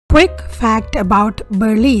Quick fact about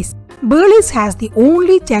Belize. Belize has the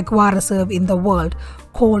only jaguar reserve in the world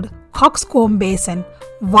called Cockscomb Basin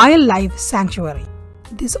Wildlife Sanctuary.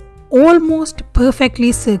 This almost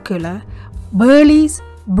perfectly circular Belize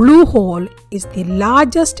Blue Hole is the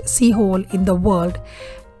largest sea hole in the world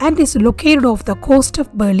and is located off the coast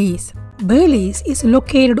of Belize. Belize is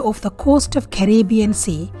located off the coast of Caribbean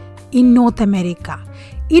Sea in North America.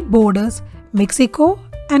 It borders Mexico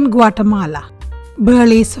and Guatemala.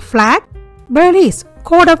 Belize flag, Belize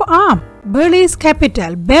coat of arms, Belize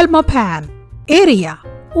capital Belmopan. Area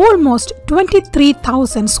almost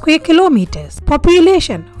 23,000 square kilometers.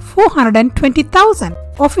 Population 420,000.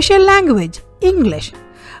 Official language English.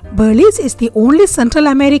 Belize is the only Central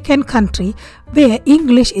American country where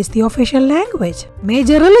English is the official language.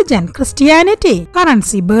 Major religion Christianity.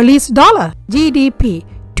 Currency Belize dollar. GDP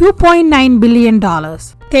 $2.9 billion.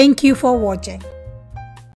 Thank you for watching.